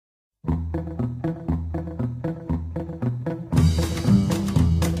Well,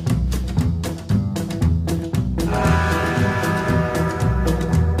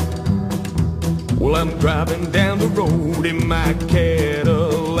 I'm driving down the road in my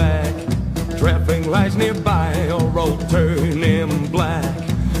Cadillac. Traffic lights nearby are all turning black.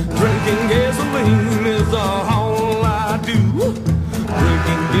 Drinking gasoline is all I do.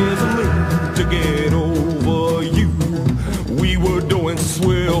 Drinking gasoline to get over you. We were doing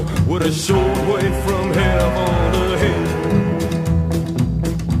swell with a short way from heaven to hell.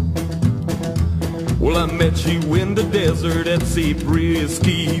 Well, I met you in the desert at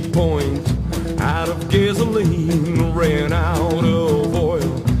Sabriskey Point. Out of gasoline, ran out of oil.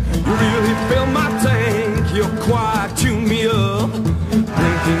 You really filled my tank, you quite tuned me up.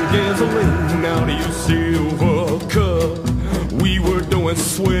 Drinking gasoline out of your silver cup. We were doing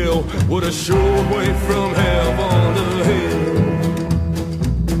swell with a short way from heaven to hell.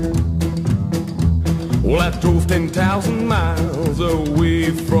 Well, I drove 10,000 miles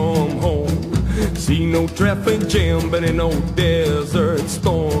away from home. See no traffic jam, but in no desert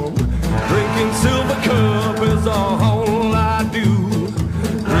storm. Drinking silver cup is all I do.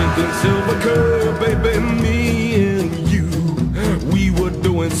 Drinking silver cup, baby, me and you. We were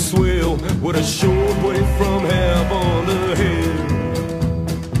doing swell with a short way from heaven to hell.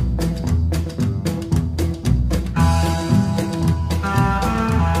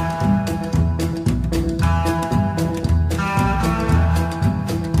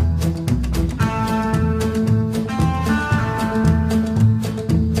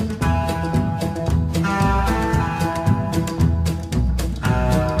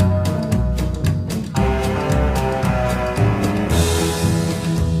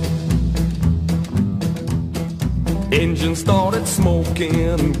 Engine started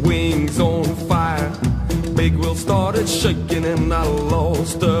smoking, wings on fire. Big wheel started shaking and I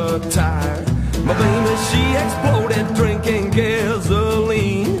lost a tire. My baby, she exploded drinking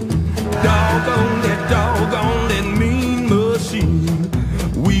gasoline. Doggone that mean machine.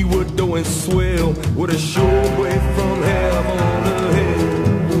 We were doing swell with a short way from heaven to hell.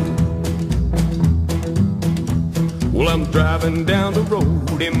 Well, I'm driving down the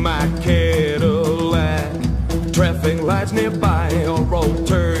road in my Cadillac. Traffic lights nearby are all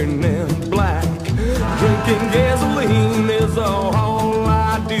turning black. Drinking gasoline is all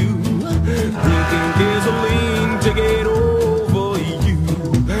I do. Drinking gasoline to get over you.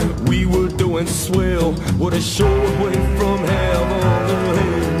 We were doing swell with a short way from heaven to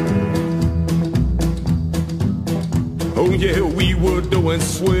hell. Oh yeah, we were doing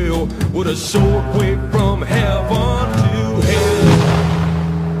swell with a short way from heaven